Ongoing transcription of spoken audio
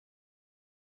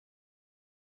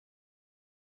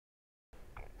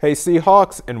Hey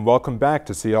Seahawks, and welcome back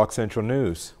to Seahawks Central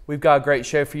News. We've got a great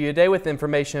show for you today with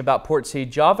information about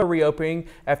PCJ reopening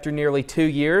after nearly 2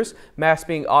 years, masks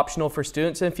being optional for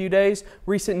students in a few days,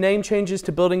 recent name changes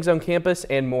to buildings on campus,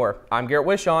 and more. I'm Garrett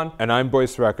Wishon. And I'm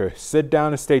Boyce Rucker. Sit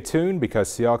down and stay tuned because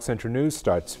Seahawks Central News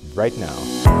starts right now.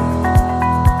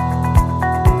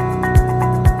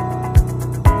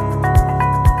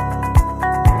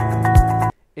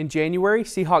 In January,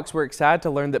 Seahawks were excited to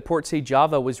learn that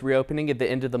PCJ was reopening at the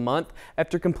end of the month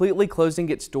after completely closing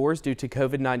its doors due to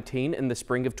COVID-19 in the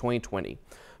spring of 2020.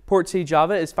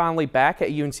 PCJ is finally back at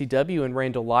UNCW and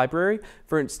Randall Library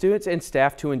for its students and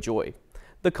staff to enjoy.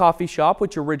 The coffee shop,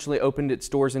 which originally opened its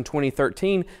doors in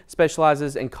 2013,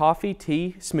 specializes in coffee,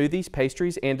 tea, smoothies,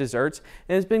 pastries, and desserts,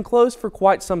 and has been closed for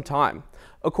quite some time.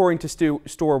 According to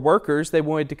store workers, they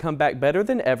wanted to come back better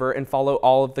than ever and follow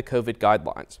all of the COVID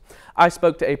guidelines. I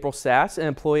spoke to April Sass, an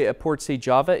employee at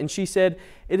PCJ, and she said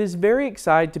it is very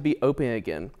excited to be open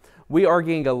again. We are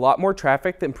getting a lot more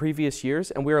traffic than previous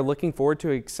years, and we are looking forward to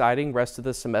an exciting rest of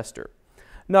the semester.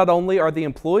 Not only are the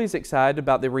employees excited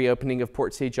about the reopening of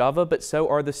PCJ, but so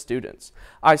are the students.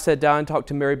 I sat down and talked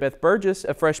to Mary Beth Burgess,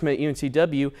 a freshman at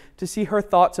UNCW, to see her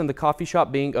thoughts on the coffee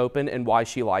shop being open and why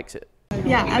she likes it.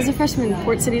 Yeah, as a freshman,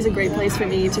 Port City is a great place for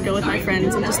me to go with my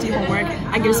friends and just do homework.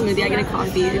 I get a smoothie, I get a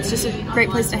coffee. It's just a great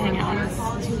place to hang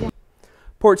out.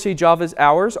 PCJ's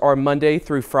hours are Monday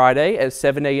through Friday at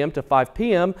 7 a.m. to 5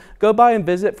 p.m. Go by and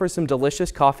visit for some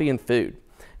delicious coffee and food.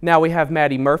 Now we have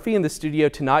Maddie Murphy in the studio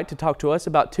tonight to talk to us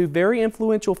about two very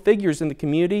influential figures in the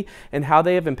community and how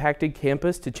they have impacted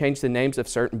campus to change the names of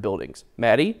certain buildings.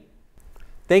 Maddie?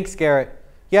 Thanks, Garrett.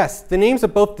 Yes, the names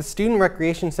of both the Student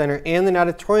Recreation Center and the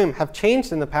Natatorium have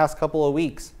changed in the past couple of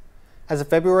weeks. As of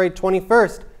February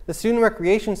 21st, the Student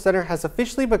Recreation Center has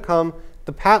officially become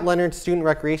the Pat Leonard Student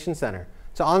Recreation Center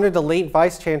to honor the late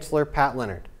Vice Chancellor Pat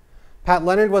Leonard. Pat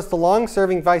Leonard was the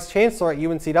long-serving Vice Chancellor at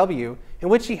UNCW, in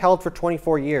which she held for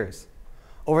 24 years.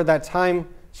 Over that time,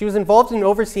 she was involved in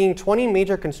overseeing 20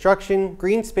 major construction,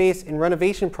 green space, and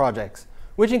renovation projects,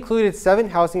 which included 7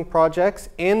 housing projects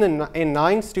and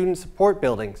 9 student support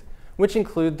buildings, which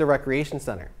include the Recreation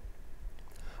Center.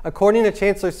 According to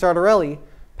Chancellor Sartorelli,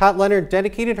 Pat Leonard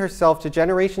dedicated herself to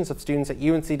generations of students at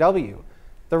UNCW.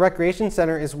 The Recreation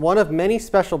Center is one of many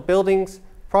special buildings,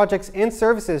 projects, and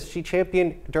services she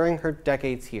championed during her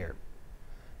decades here.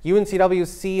 UNCW's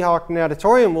Seahawk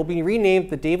Natatorium will be renamed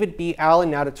the David B.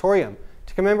 Allen Natatorium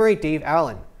to commemorate Dave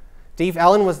Allen. Dave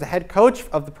Allen was the head coach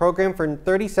of the program for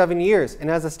 37 years and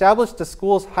has established the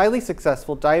school's highly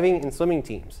successful diving and swimming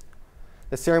teams.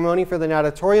 The ceremony for the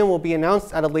natatorium will be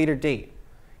announced at a later date.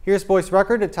 Here's Boyce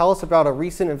Rucker to tell us about a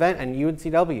recent event at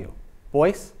UNCW.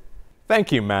 Boyce?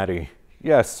 Thank you, Maddie.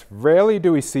 Yes, rarely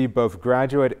do we see both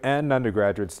graduate and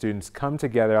undergraduate students come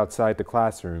together outside the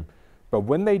classroom, but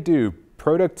when they do,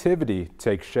 productivity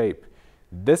takes shape.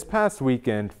 This past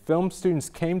weekend, film students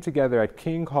came together at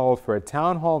King Hall for a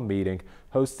town hall meeting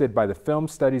hosted by the Film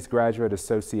Studies Graduate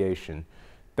Association.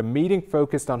 The meeting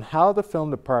focused on how the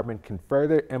film department can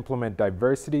further implement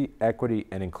diversity, equity,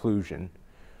 and inclusion.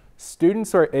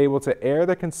 Students are able to air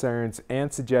their concerns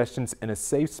and suggestions in a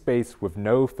safe space with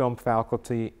no film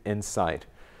faculty in sight.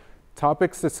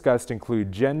 Topics discussed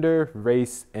include gender,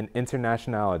 race, and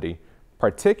internationality,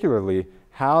 particularly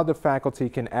how the faculty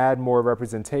can add more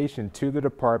representation to the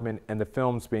department and the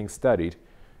films being studied.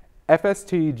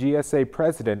 FST GSA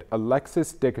President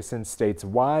Alexis Dickerson states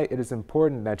why it is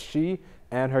important that she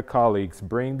and her colleagues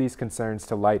bring these concerns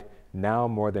to light now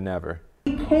more than ever.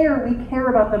 We care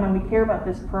about them, and we care about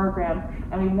this program,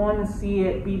 and we want to see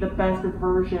it be the best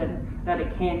version that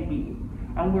it can be.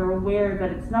 And we're aware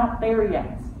that it's not there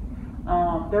yet.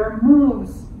 There are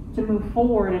moves to move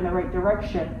forward in the right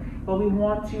direction, but we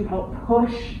want to help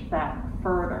push that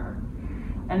further.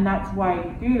 And that's why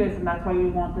we do this, and that's why we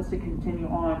want this to continue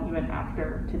on even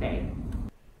after today.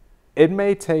 It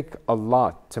may take a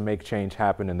lot to make change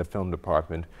happen in the film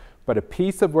department, but a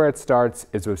piece of where it starts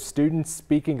is with students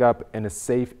speaking up in a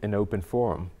safe and open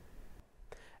forum.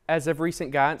 As of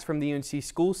recent guidance from the UNC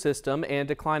school system and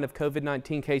decline of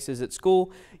COVID-19 cases at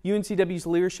school, UNCW's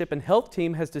leadership and health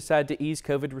team has decided to ease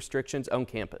COVID restrictions on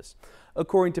campus.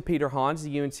 According to Peter Hans,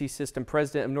 the UNC system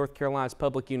president of North Carolina's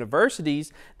public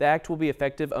universities, the act will be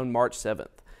effective on March 7th.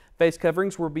 Face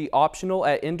coverings will be optional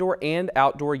at indoor and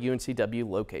outdoor UNCW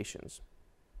locations.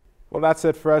 Well, that's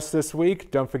it for us this week.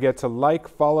 Don't forget to like,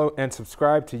 follow, and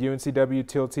subscribe to UNCW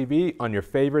TealTV on your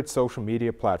favorite social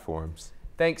media platforms.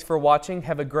 Thanks for watching.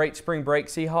 Have a great spring break,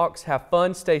 Seahawks. Have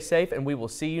fun, stay safe, and we will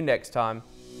see you next time.